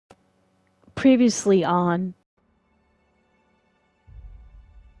Previously on.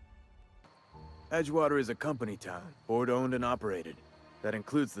 Edgewater is a company town, board-owned and operated. That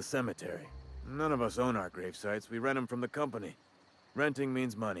includes the cemetery. None of us own our grave sites, we rent them from the company. Renting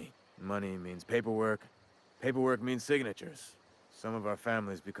means money. Money means paperwork. Paperwork means signatures. Some of our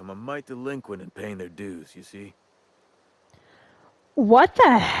families become a mite delinquent in paying their dues, you see? What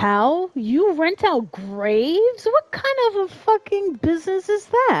the hell? You rent out graves? What kind of a fucking business is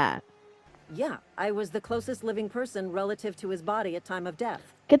that? Yeah, I was the closest living person relative to his body at time of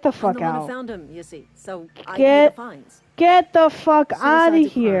death. Get the I'm fuck the one who out. found him, you see, so I pay the fines. Get the fuck out of Suicide's a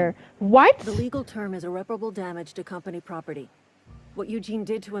here. crime. What? The legal term is irreparable damage to company property. What Eugene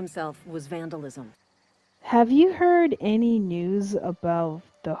did to himself was vandalism. Have you heard any news about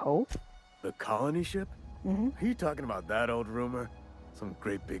the Hope? The colony ship? Mm-hmm. Are you talking about that old rumor? Some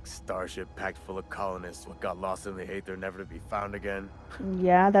great big starship packed full of colonists what got lost in the Aether never to be found again?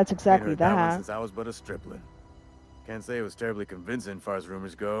 Yeah, that's exactly Ain't heard that one that. since I was but a stripling. Can't say it was terribly convincing far as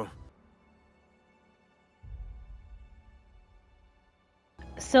rumors go.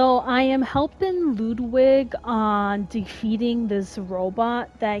 So I am helping Ludwig on defeating this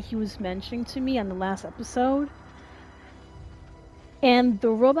robot that he was mentioning to me on the last episode. And the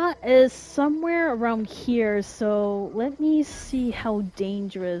robot is somewhere around here, so let me see how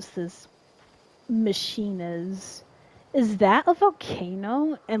dangerous this machine is. Is that a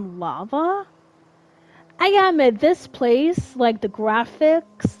volcano and lava? I gotta admit, this place, like the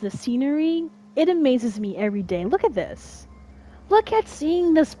graphics, the scenery, it amazes me every day. Look at this. Look at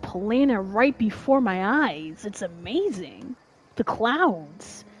seeing this planet right before my eyes. It's amazing. The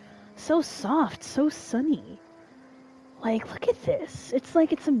clouds. So soft, so sunny. Like, look at this. It's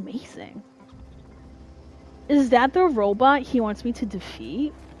like, it's amazing. Is that the robot he wants me to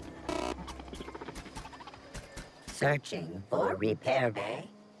defeat? Searching for repair bay.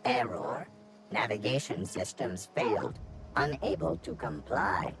 Error. Navigation systems failed. Unable to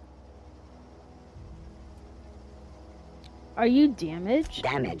comply. Are you damaged?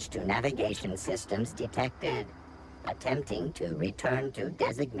 Damage to navigation systems detected. Attempting to return to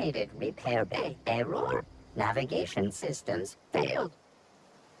designated repair bay. Error. Navigation systems failed.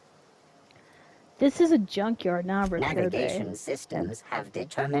 This is a junkyard, not a repair Navigation bay. systems have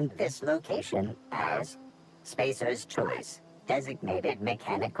determined this location as Spacer's Choice. Designated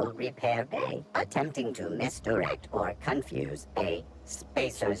mechanical repair bay. Attempting to misdirect or confuse a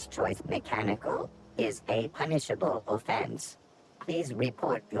Spacer's Choice mechanical is a punishable offense. Please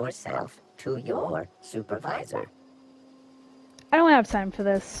report yourself to your supervisor. I don't have time for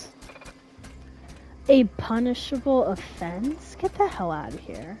this. A punishable offense? Get the hell out of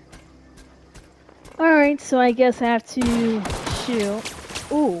here. Alright, so I guess I have to shoot.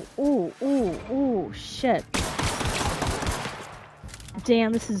 Ooh, shit.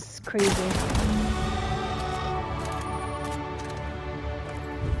 Damn, this is crazy.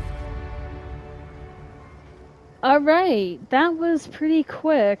 Alright, that was pretty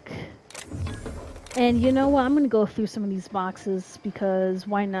quick. And you know what? I'm gonna go through some of these boxes because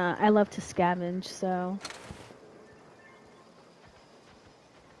why not? I love to scavenge, so.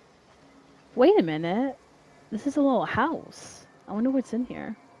 Wait a minute. This is a little house. I wonder what's in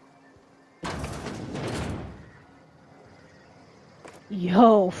here.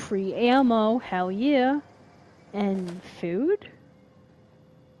 Yo, free ammo. Hell yeah. And food?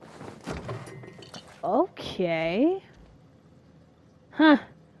 Okay. Huh.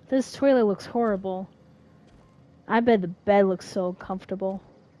 This toilet looks horrible. I bet the bed looks so comfortable.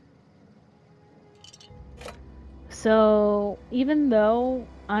 So, even though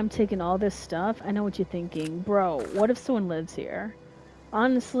I'm taking all this stuff, I know what you're thinking. Bro, what if someone lives here?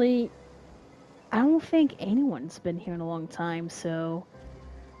 Honestly, I don't think anyone's been here in a long time, so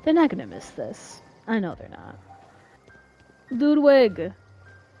they're not gonna miss this. I know they're not. Ludwig,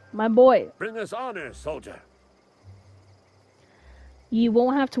 my boy. Bring us honor, soldier. You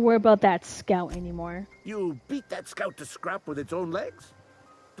won't have to worry about that scout anymore. You beat that scout to scrap with its own legs?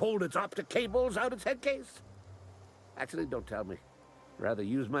 Pulled its optic cables out its head case? Actually, don't tell me. Rather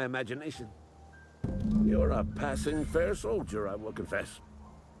use my imagination. You're a passing fair soldier, I will confess.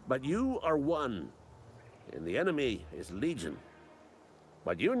 But you are one, and the enemy is legion.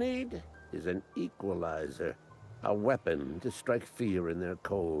 What you need is an equalizer, a weapon to strike fear in their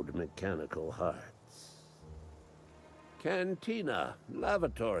cold mechanical hearts. Cantina,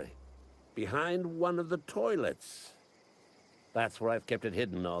 lavatory, behind one of the toilets. That's where I've kept it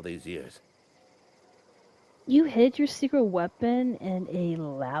hidden all these years. You hid your secret weapon in a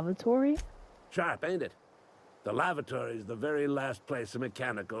lavatory? Sharp, ain't it? The lavatory is the very last place a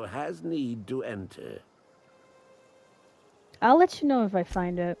mechanical has need to enter. I'll let you know if I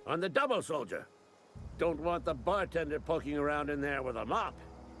find it. On the double, soldier. Don't want the bartender poking around in there with a mop.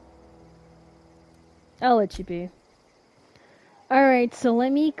 I'll let you be. Alright, so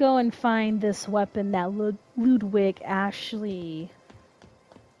let me go and find this weapon that Ludwig actually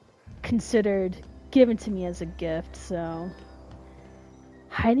considered given to me as a gift, so...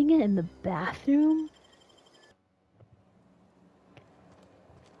 Hiding it in the bathroom?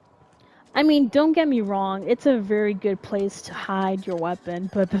 I mean, don't get me wrong, it's a very good place to hide your weapon,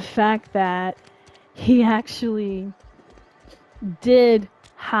 but the fact that he actually did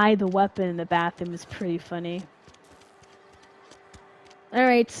hide the weapon in the bathroom is pretty funny.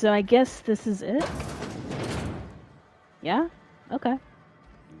 Alright, so I guess this is it? Yeah? Okay. You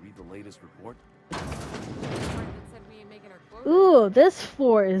read the latest report? Ooh, this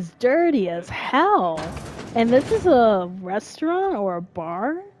floor is dirty as hell. And this is a restaurant or a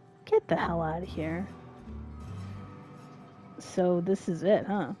bar? Get the hell out of here. So this is it,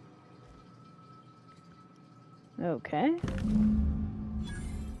 huh? Okay.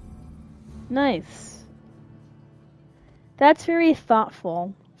 Nice. That's very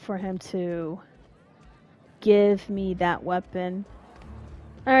thoughtful for him to give me that weapon.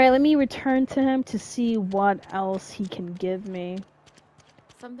 Alright, let me return to him to see what else he can give me.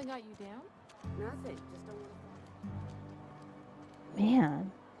 Something got you down? Nothing, just a little...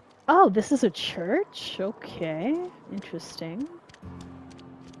 Man. Oh, this is a church? Okay. Interesting.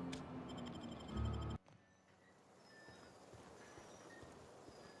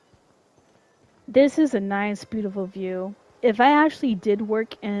 This is a nice, beautiful view. If I actually did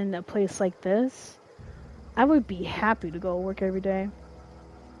work in a place like this, I would be happy to go work every day.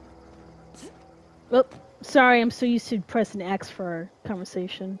 Oh, sorry, I'm so used to pressing X for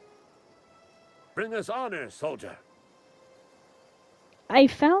conversation. Bring us honor, soldier. I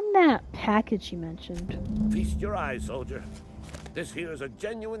found that package you mentioned. Feast your eyes, soldier. This here is a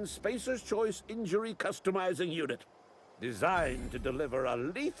genuine Spacer's Choice injury customizing unit, designed to deliver a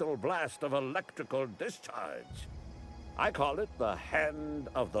lethal blast of electrical discharge. I call it the Hand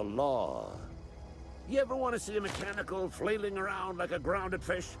of the Law. You ever want to see a mechanical flailing around like a grounded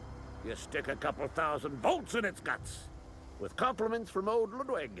fish? You stick a couple thousand volts in its guts. With compliments from old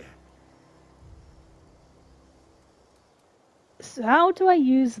Ludwig. So how do I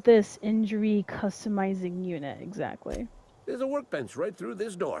use this injury customizing unit exactly? There's a workbench right through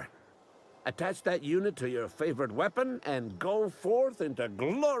this door. Attach that unit to your favorite weapon and go forth into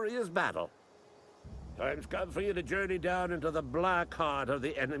glorious battle. Time's come for you to journey down into the black heart of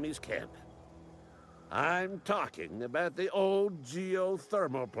the enemy's camp. I'm talking about the old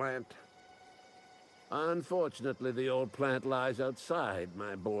geothermal plant. Unfortunately, the old plant lies outside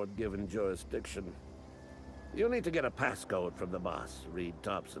my board-given jurisdiction. You'll need to get a passcode from the boss, Reed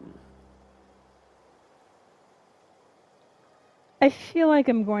Thompson. I feel like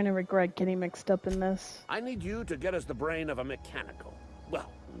I'm going to regret getting mixed up in this. I need you to get us the brain of a mechanical.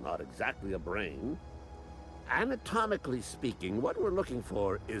 Well, not exactly a brain. Anatomically speaking, what we're looking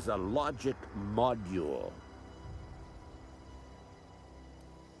for is a logic module.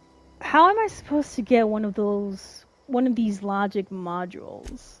 How am I supposed to get one of these logic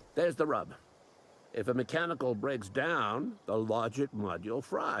modules? There's the rub. If a mechanical breaks down, the logic module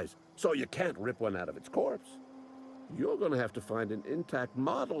fries. So you can't rip one out of its corpse. You're gonna have to find an intact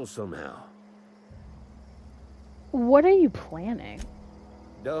model somehow. What are you planning?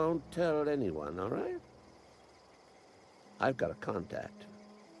 Don't tell anyone, all right? I've got a contact.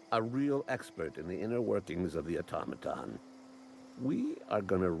 A real expert in the inner workings of the automaton. We are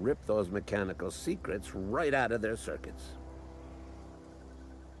gonna rip those mechanical secrets right out of their circuits.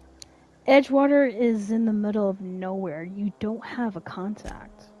 Edgewater is in the middle of nowhere. You don't have a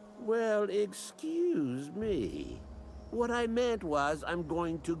contact. Well, excuse me. What I meant was I'm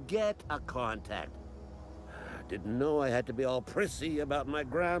going to get a contact. Didn't know I had to be all prissy about my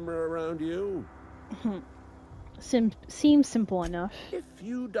grammar around you. Seems simple enough. If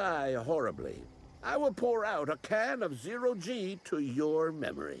you die horribly, I will pour out a can of 0G to your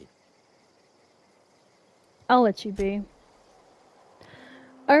memory. I'll let you be.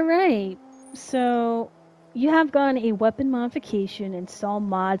 Alright, so you have gotten a weapon modification. Install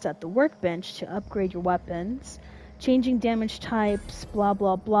mods at the workbench to upgrade your weapons. Changing damage types, blah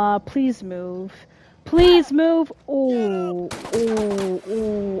blah blah. Please move. Please move! Oh,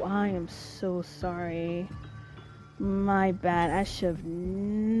 I am so sorry. My bad, I should have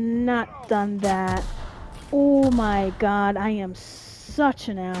not done that. Oh my god, I am such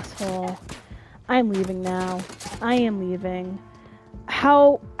an asshole. I'm leaving now. I am leaving.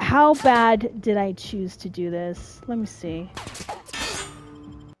 How bad did I choose to do this? Let me see.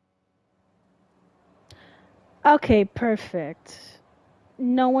 Okay, perfect.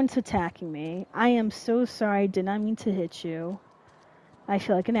 No one's attacking me. I am so sorry. I did not mean to hit you. I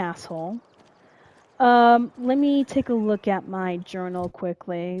feel like an asshole. Let me take a look at my journal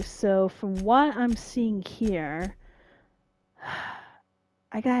quickly. So from what I'm seeing here,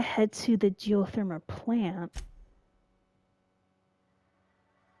 I gotta head to the geothermal plant.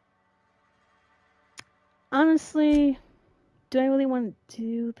 Honestly, do I really want to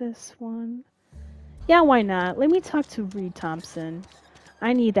do this one? Yeah, why not? Let me talk to Reed Thompson.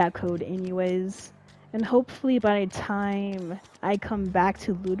 I need that code anyways. And hopefully by the time I come back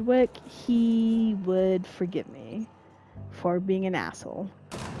to Ludwig, he would forgive me for being an asshole.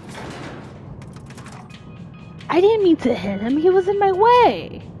 I didn't mean to hit him. He was in my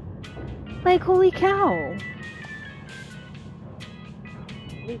way. Like, holy cow.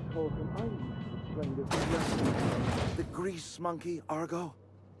 The grease monkey, Argo?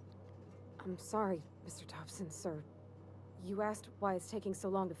 I'm sorry, Mr. Thompson, sir. You asked why it's taking so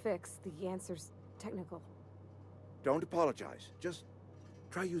long to fix. The answer's technical. Don't apologize. Just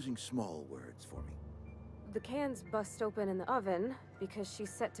try using small words for me. The cans bust open in the oven because she's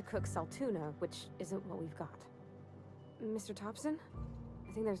set to cook saltuna, which isn't what we've got. Mr. Thompson?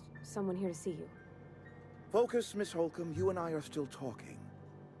 I think there's someone here to see you. Focus, Miss Holcomb. You and I are still talking.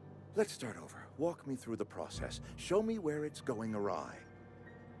 Let's start over. Walk me through the process. Show me where it's going awry.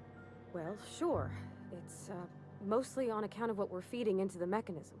 Well, sure. It's, mostly on account of what we're feeding into the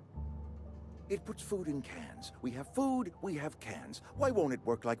mechanism. It puts food in cans. We have food, we have cans. Why won't it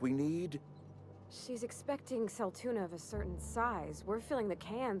work like we need? She's expecting saltuna of a certain size. We're filling the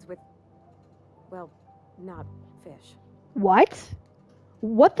cans with, well, not fish. What?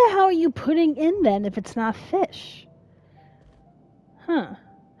 What the hell are you putting in then if it's not fish? Huh.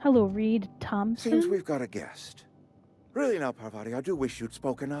 Hello, Reed Thompson? Seems we've got a guest. Really now, Parvati, I do wish you'd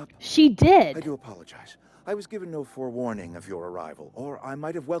spoken up. She did. I do apologize. I was given no forewarning of your arrival, or I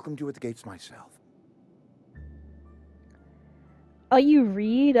might have welcomed you at the gates myself. Are you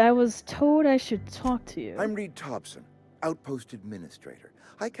Reed? I was told I should talk to you. I'm Reed Thompson, Outpost Administrator.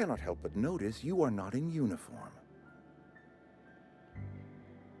 I cannot help but notice you are not in uniform.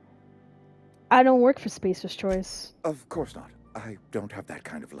 I don't work for Spacer's Choice. Of course not. I don't have that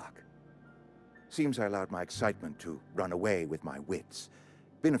kind of luck. Seems I allowed my excitement to run away with my wits.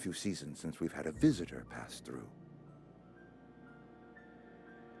 Been a few seasons since we've had a visitor pass through.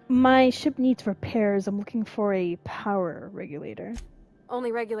 My ship needs repairs. I'm looking for a power regulator.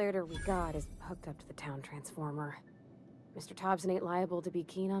 Only regulator we got is hooked up to the town transformer. Mr. Thompson ain't liable to be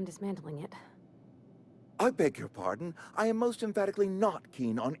keen on dismantling it. I beg your pardon. I am most emphatically not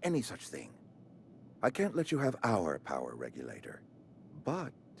keen on any such thing. I can't let you have our power regulator.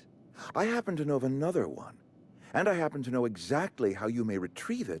 But I happen to know of another one. And I happen to know exactly how you may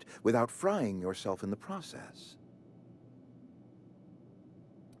retrieve it without frying yourself in the process.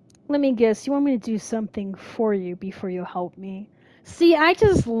 Let me guess, you want me to do something for you before you help me? See, I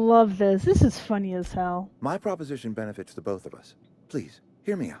just love this. This is funny as hell. My proposition benefits the both of us. Please,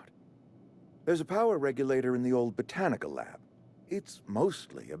 hear me out. There's a power regulator in the old botanical lab. It's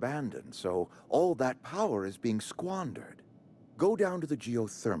mostly abandoned, so all that power is being squandered. Go down to the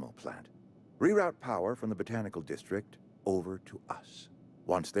geothermal plant. Reroute power from the botanical district over to us.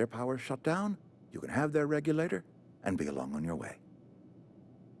 Once their power's shut down, you can have their regulator and be along on your way.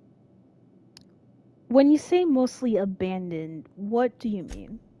 When you say mostly abandoned, what do you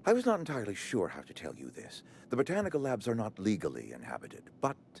mean? I was not entirely sure how to tell you this. The botanical labs are not legally inhabited,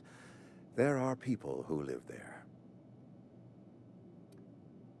 but there are people who live there.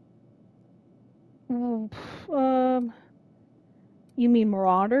 You mean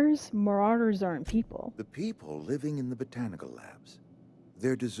marauders? Marauders aren't people. The people living in the botanical labs.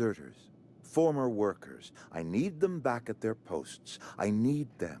 They're deserters, former workers. I need them back at their posts. I need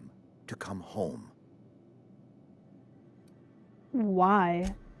them to come home.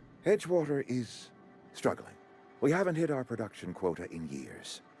 Why? Edgewater is struggling. We haven't hit our production quota in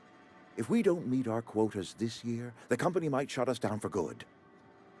years. If we don't meet our quotas this year, the company might shut us down for good.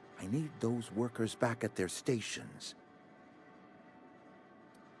 I need those workers back at their stations.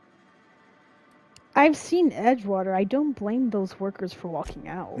 I've seen Edgewater. I don't blame those workers for walking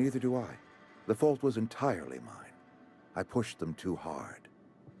out. Neither do I. The fault was entirely mine. I pushed them too hard.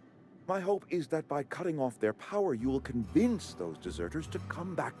 My hope is that by cutting off their power, you will convince those deserters to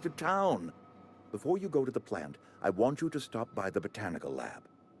come back to town. Before you go to the plant, I want you to stop by the botanical lab.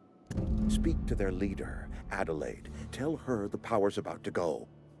 Speak to their leader, Adelaide. Tell her the power's about to go,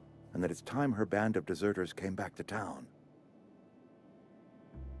 and that it's time her band of deserters came back to town.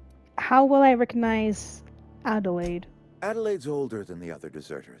 How will I recognize Adelaide? Adelaide's older than the other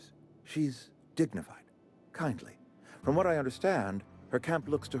deserters. She's dignified, kindly. From what I understand, her camp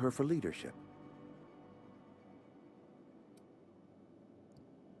looks to her for leadership.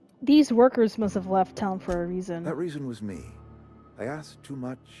 These workers must have left town for a reason. That reason was me. I asked too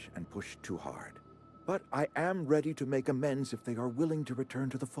much and pushed too hard. But I am ready to make amends if they are willing to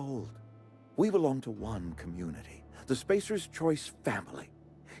return to the fold. We belong to one community, the Spacer's Choice family.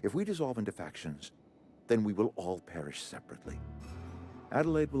 If we dissolve into factions, then we will all perish separately.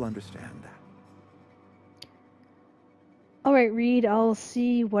 Adelaide will understand that. All right, Reed, I'll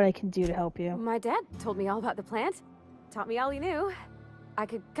see what I can do to help you. My dad told me all about the plant. Taught me all he knew. I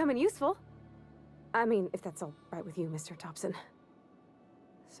could come in useful. I mean, if that's all right with you, Mr. Thompson.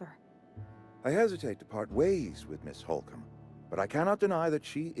 Sir. I hesitate to part ways with Miss Holcomb, but I cannot deny that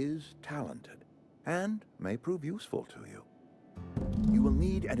she is talented and may prove useful to you. You will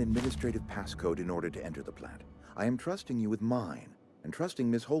need an administrative passcode in order to enter the plant. I am trusting you with mine, and trusting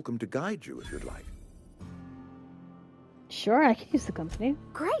Miss Holcomb to guide you if you'd like. Sure, I can use the company.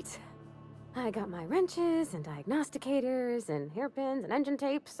 Great! I got my wrenches and diagnosticators and hairpins and engine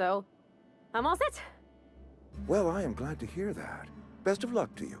tape, so I'm all set. Well, I am glad to hear that. Best of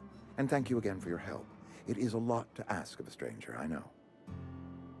luck to you, and thank you again for your help. It is a lot to ask of a stranger, I know.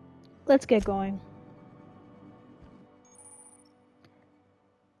 Let's get going.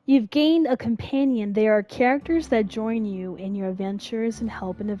 You've gained a companion. They are characters that join you in your adventures and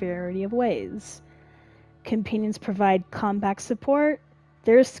help in a variety of ways. Companions provide combat support.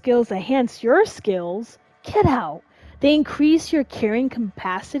 Their skills enhance your skills. Get out! They increase your carrying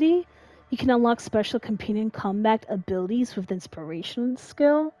capacity. You can unlock special companion combat abilities with inspiration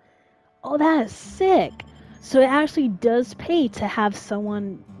skill. Oh, that is sick! So it actually does pay to have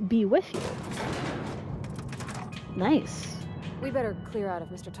someone be with you. Nice. We better clear out of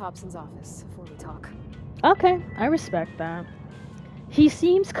Mr. Thompson's office before we talk. Okay, I respect that. He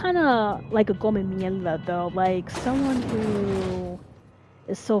seems kind of like a come mierda, though, like someone who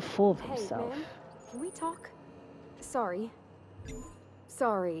is so full of Hey, himself. ma'am, can we talk? Sorry.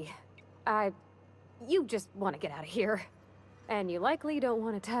 You just want to get out of here. And you likely don't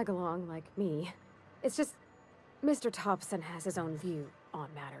want to tag along like me. It's just, Mr. Thompson has his own view on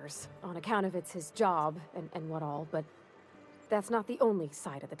matters, on account of it's his job and what all, but that's not the only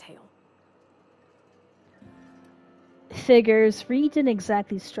side of the tale. Figures, Reed didn't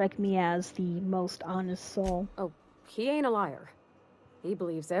exactly strike me as the most honest soul. Oh, he ain't a liar. He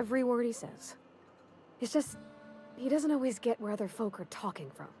believes every word he says. It's just, he doesn't always get where other folk are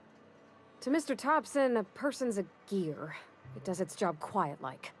talking from. To Mr. Thompson, a person's a gear. It does its job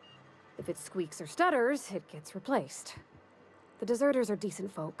quiet-like. If it squeaks or stutters, it gets replaced. The deserters are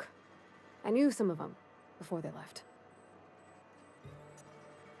decent folk. I knew some of them before they left.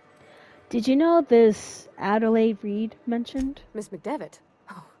 Did you know this Adelaide Reed mentioned? Miss McDevitt?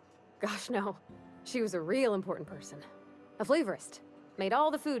 Oh, gosh, no. She was a real important person. A flavorist. Made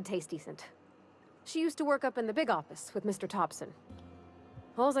all the food taste decent. She used to work up in the big office with Mr. Thompson.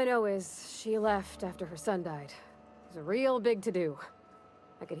 All I know is she left after her son died. It was a real big to-do.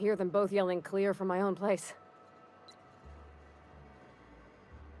 I could hear them both yelling clear from my own place.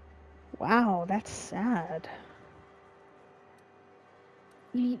 Wow, that's sad.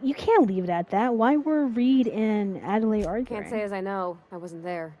 You can't leave it at that. Why were Reed and Adelaide arguing? Can't say as I know. I wasn't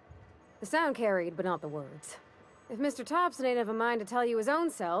there. The sound carried, but not the words. If Mr. Thompson ain't of a mind to tell you his own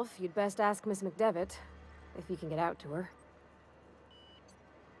self, you'd best ask Miss McDevitt, if you can get out to her.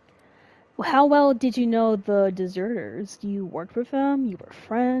 Well, how well did you know the deserters? You worked with them? You were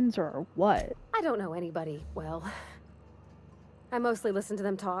friends, or what? I don't know anybody well. I mostly listened to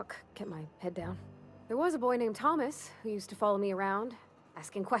them talk, kept my head down. There was a boy named Thomas who used to follow me around,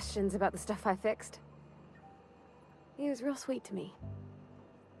 asking questions about the stuff I fixed. He was real sweet to me.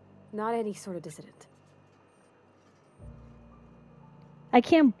 Not any sort of dissident. I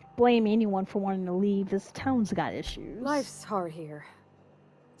can't blame anyone for wanting to leave. This town's got issues. Life's hard here.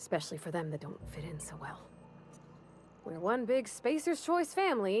 Especially for them that don't fit in so well. We're one big Spacer's Choice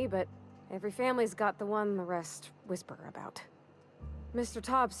family, but every family's got the one the rest whisper about. Mr.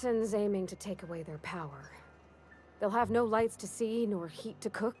 Thompson's aiming to take away their power. They'll have no lights to see, nor heat to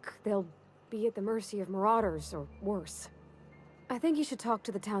cook. They'll be at the mercy of marauders, or worse. I think you should talk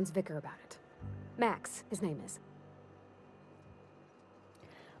to the town's vicar about it. Max, his name is.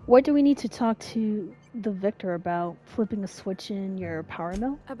 What do we need to talk to the victor about? Flipping a switch in your power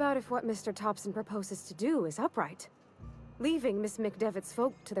mill? About if what Mr. Thompson proposes to do is upright. Leaving Miss McDevitt's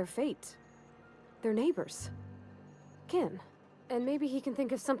folk to their fate. Their neighbors. Kin. And maybe he can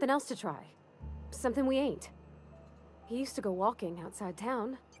think of something else to try. Something we ain't. He used to go walking outside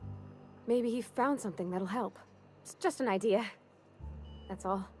town. Maybe he found something that'll help. It's just an idea. That's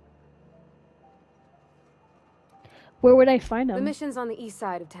all. Where would I find The him? mission's on the east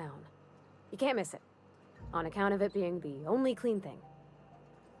side of town. You can't miss it, on account of it being the only clean thing.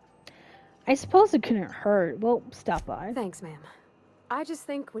 I suppose it couldn't hurt. Well, stop by. Thanks, ma'am. I just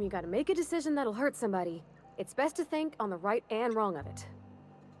think when you gotta make a decision that'll hurt somebody, it's best to think on the right and wrong of it.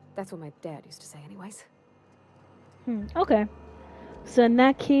 That's what my dad used to say anyways. Okay. So in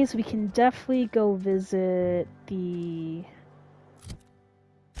that case, we can definitely go visit the...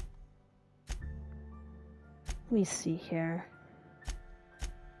 Let me see here.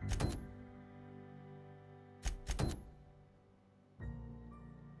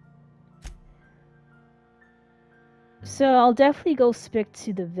 So I'll definitely go speak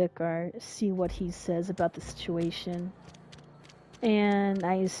to the vicar, see what he says about the situation. And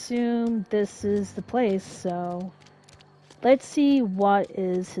I assume this is the place, so let's see what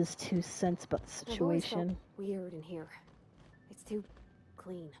is his 2 cents about the I've always felt situation. weird in here. It's too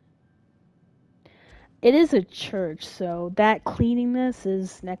clean. It is a church, so that cleanliness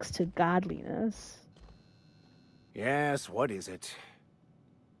is next to godliness. Yes, what is it?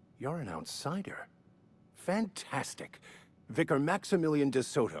 You're an outsider. Fantastic. Vicar Maximilian de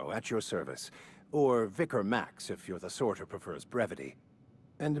Soto at your service. Or Vicar Max if you're the sort who prefers brevity.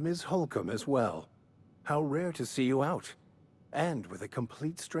 And Ms. Holcomb as well. How rare to see you out. And with a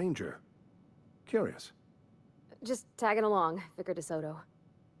complete stranger. Curious. Just tagging along, Vicar de Soto.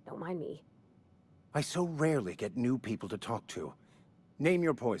 Don't mind me. I so rarely get new people to talk to. Name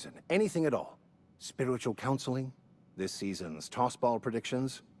your poison, anything at all. Spiritual counseling? This season's tossball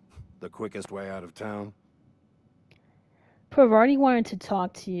predictions? The quickest way out of town? Parvati wanted to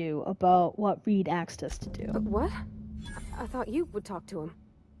talk to you about what Reed asked us to do. What? I thought you would talk to him.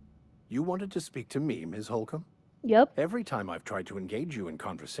 You wanted to speak to me, Ms. Holcomb? Yep. Every time I've tried to engage you in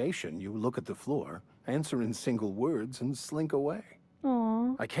conversation, you look at the floor, answer in single words, and slink away.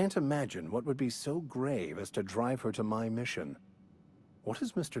 Aww. I can't imagine what would be so grave as to drive her to my mission. What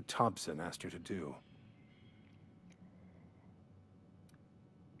has Mr. Thompson asked you to do?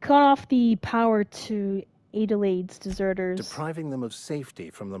 Cut off the power to Adelaide's deserters. Depriving them of safety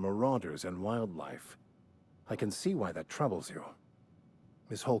from the marauders and wildlife. I can see why that troubles you.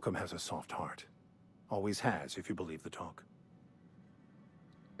 Miss Holcomb has a soft heart. Always has, if you believe the talk.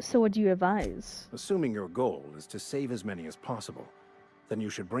 So what do you advise? Assuming your goal is to save as many as possible, then you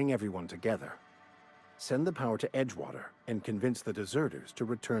should bring everyone together. Send the power to Edgewater and convince the deserters to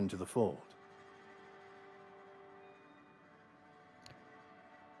return to the fold.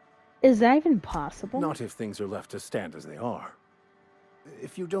 Is that even possible? Not if things are left to stand as they are.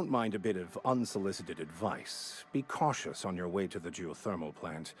 If you don't mind a bit of unsolicited advice, be cautious on your way to the geothermal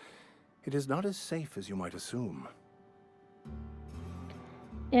plant. It is not as safe as you might assume.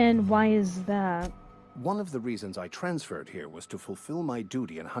 And why is that? One of the reasons I transferred here was to fulfill my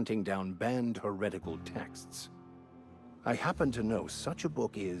duty in hunting down banned heretical texts. I happen to know such a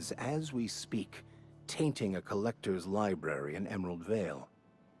book is, as we speak, tainting a collector's library in Emerald Vale.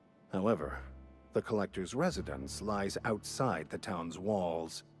 However, the collector's residence lies outside the town's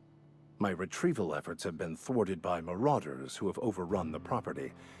walls. My retrieval efforts have been thwarted by marauders who have overrun the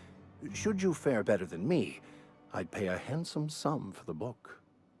property. Should you fare better than me, I'd pay a handsome sum for the book.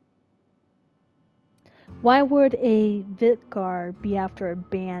 Why would a Vitgar be after a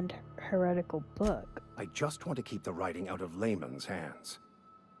banned heretical book? I just want to keep the writing out of layman's hands.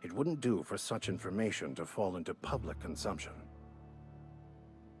 It wouldn't do for such information to fall into public consumption.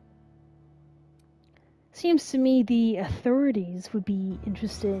 Seems to me the authorities would be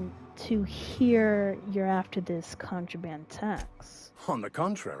interested to hear you're after this contraband tax. On the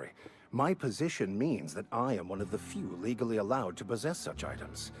contrary, my position means that I am one of the few legally allowed to possess such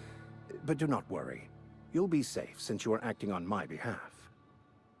items. But do not worry. You'll be safe since you are acting on my behalf.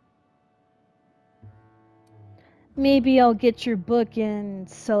 Maybe I'll get your book and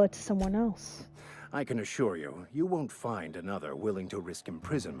sell it to someone else. I can assure you, you won't find another willing to risk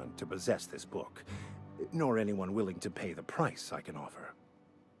imprisonment to possess this book, nor anyone willing to pay the price I can offer.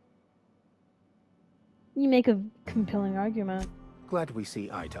 You make a compelling argument. Glad we see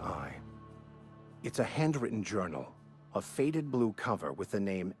eye to eye. It's a handwritten journal. A faded blue cover with the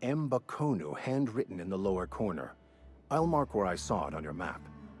name M. Bakonu handwritten in the lower corner. I'll mark where I saw it on your map.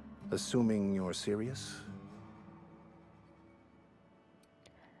 Assuming you're serious?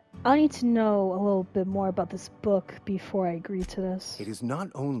 I need to know a little bit more about this book before I agree to this. It is not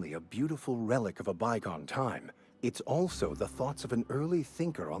only a beautiful relic of a bygone time, it's also the thoughts of an early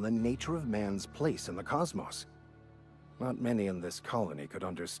thinker on the nature of man's place in the cosmos. Not many in this colony could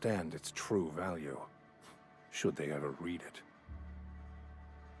understand its true value. Should they ever read it.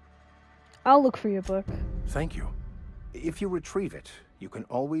 I'll look for your book. Thank you. If you retrieve it, you can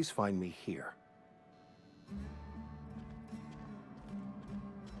always find me here.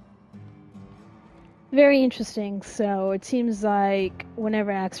 Very interesting. So it seems like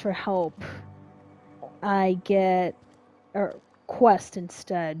whenever I ask for help, I get a quest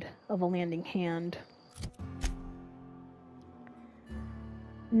instead of a landing hand.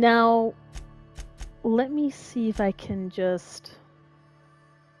 Now, let me see if I can just...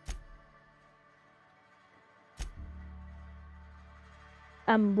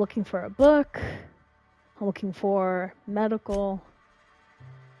 I'm looking for a book. I'm looking for medical.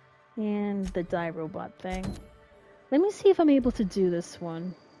 And the die robot thing. Let me see if I'm able to do this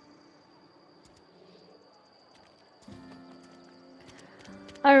one.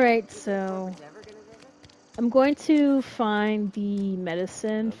 Alright, so... I'm going to find the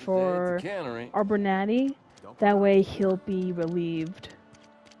medicine for Abernathy. That way he'll be relieved.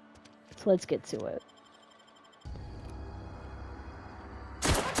 So let's get to it.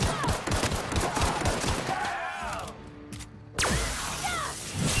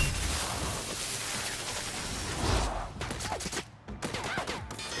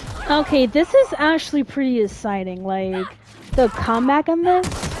 Okay, this is actually pretty exciting. Like, the combat in this,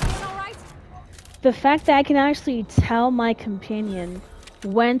 the fact that I can actually tell my companion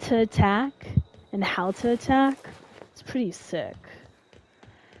when to attack and how to attack, it's pretty sick.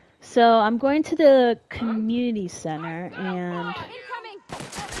 So I'm going to the community center and...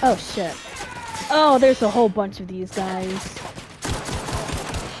 Oh shit. Oh, there's a whole bunch of these guys.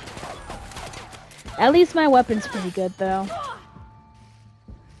 At least my weapon's pretty good though.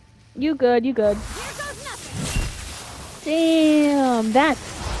 You good, you good. Damn, that's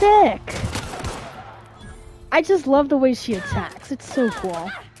sick. I just love the way she attacks. It's so cool.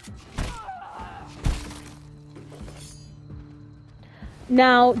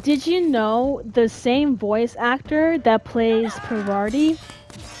 Now, did you know the same voice actor that plays Pervarty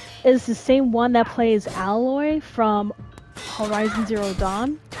is the same one that plays Alloy from Horizon Zero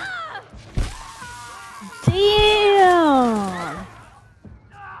Dawn? Damn!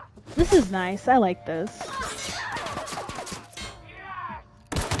 This is nice. I like this.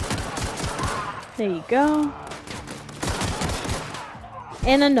 There you go.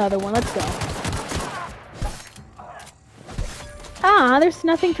 And another one. Let's go. Ah, there's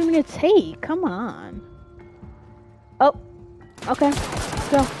nothing for me to take. Come on. Oh. Okay. Let's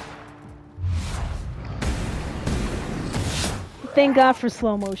go. Thank God for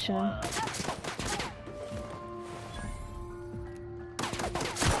slow motion.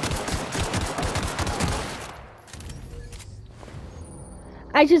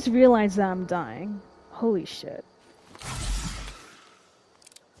 I just realized that I'm dying. Holy shit.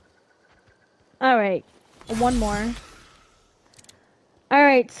 Alright. One more.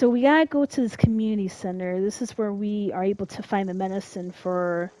 Alright, so we gotta go to this community center. This is where we are able to find the medicine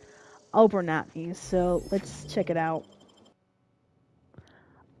for Abernathy. So let's check it out.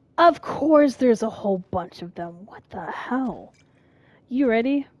 Of course there's a whole bunch of them. What the hell? You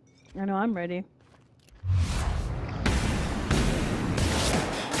ready? I know I'm ready.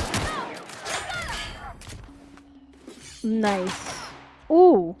 Nice.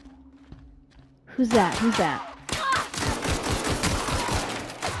 Ooh. Who's that? Who's that?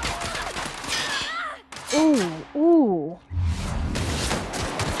 Ooh, ooh.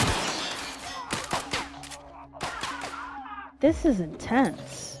 This is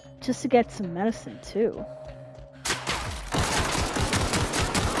intense. Just to get some medicine, too.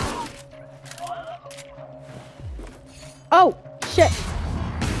 Oh, shit.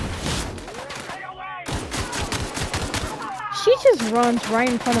 She just runs right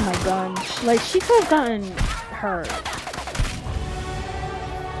in front of my gun. Like, she could have gotten hurt.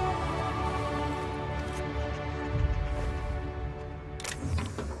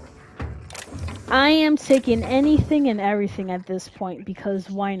 I am taking anything and everything at this point because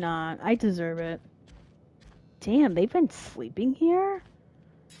why not? I deserve it. Damn, they've been sleeping here?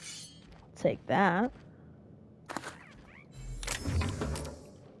 Take that.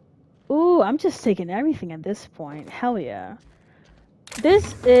 Ooh, I'm just taking everything at this point. Hell yeah.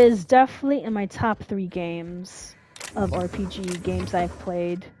 This is definitely in my top 3 games of RPG games I've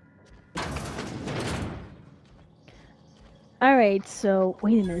played. Alright, so...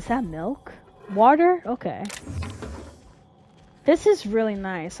 Wait a minute, is that milk? Water? Okay. This is really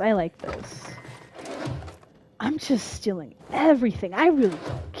nice. I like this. I'm just stealing everything. I really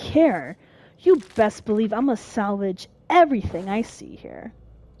don't care. You best believe I'm gonna salvage everything I see here.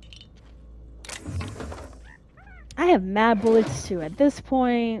 I have mad bullets too. At this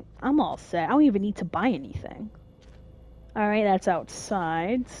point, I'm all set. I don't even need to buy anything. Alright, that's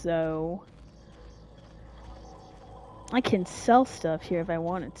outside, so... I can sell stuff here if I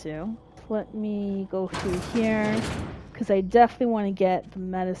wanted to. Let me go through here, Because I definitely want to get the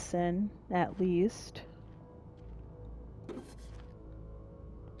medicine, at least.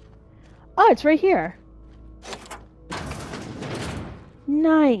 Oh, it's right here.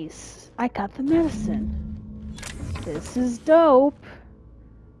 Nice. I got the medicine. This is dope.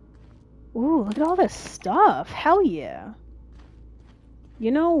 Ooh, look at all this stuff. Hell yeah.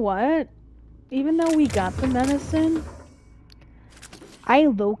 You know what? Even though we got the medicine, I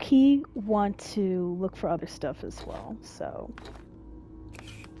low-key want to look for other stuff as well, so.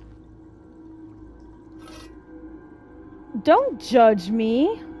 Don't judge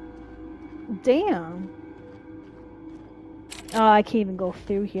me. Damn. Oh, I can't even go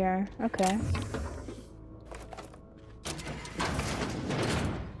through here. Okay.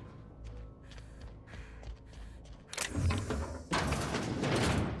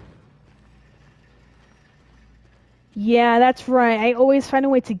 Yeah, that's right. I always find a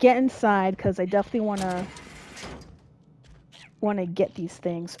way to get inside because I definitely wanna get these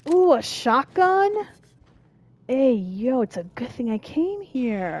things. Ooh, a shotgun? Hey, yo, it's a good thing I came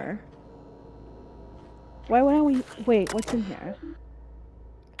here. Why wouldn't we? Wait, what's in here?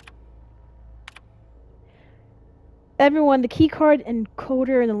 Everyone, the keycard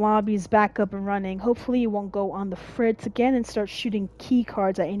encoder in the lobby is back up and running. Hopefully you won't go on the fritz again and start shooting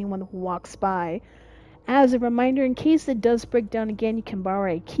keycards at anyone who walks by. As a reminder, in case it does break down again, you can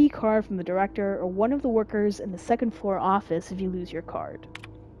borrow a keycard from the director or one of the workers in the second floor office if you lose your card.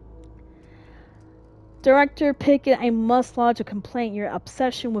 Director Pickett, I must lodge a complaint. Your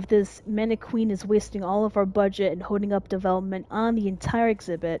obsession with this mannequin is wasting all of our budget and holding up development on the entire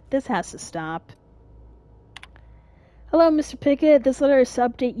exhibit. This has to stop. Hello, Mr. Pickett. This letter is to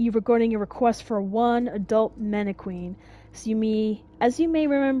update you regarding your request for one adult mannequin. As you may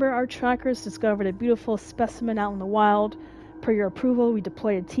remember, our trackers discovered a beautiful specimen out in the wild. Per your approval, we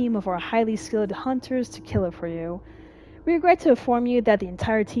deployed a team of our highly skilled hunters to kill it for you. We regret to inform you that the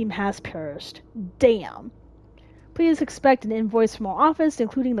entire team has perished. Damn. Please expect an invoice from our office,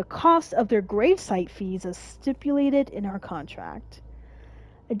 including the cost of their gravesite fees as stipulated in our contract.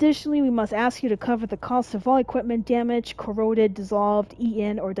 Additionally, we must ask you to cover the cost of all equipment damaged, corroded, dissolved,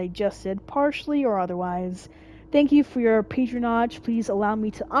 eaten, or digested, partially or otherwise. Thank you for your patronage. Please allow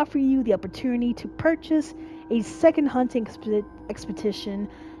me to offer you the opportunity to purchase a second hunting expedition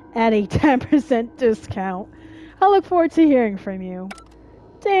at a 10% discount. I look forward to hearing from you.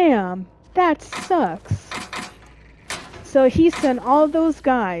 Damn, that sucks. So he sent all those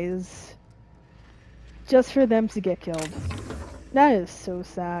guys just for them to get killed. That is so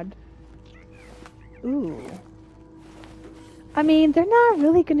sad. Ooh. I mean, they're not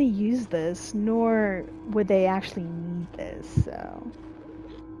really gonna use this, nor would they actually need this, so.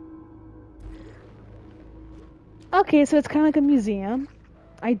 Okay, so it's kind of like a museum.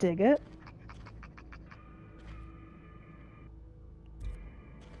 I dig it.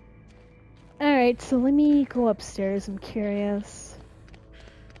 Alright, so let me go upstairs, I'm curious.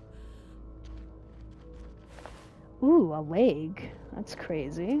 Ooh, a leg. That's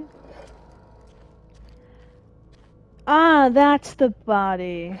crazy. Ah, that's the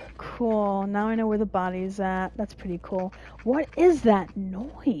body. Cool. Now I know where the body's at. That's pretty cool. What is that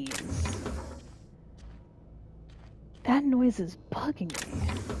noise? That noise is bugging me.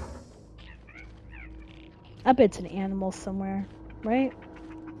 I bet it's an animal somewhere, right?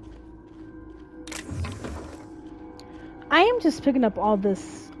 I am just picking up all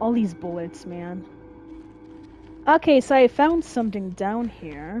these bullets, man. Okay, so I found something down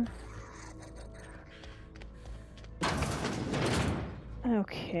here.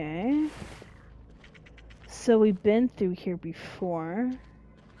 Okay. So we've been through here before.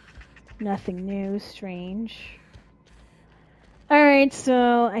 Nothing new, strange. Alright,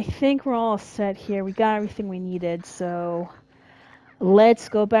 so I think we're all set here. We got everything we needed, so let's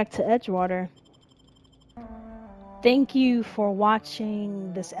go back to Edgewater. Thank you for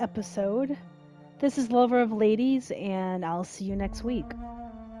watching this episode. This is Lover of Ladies, and I'll see you next week.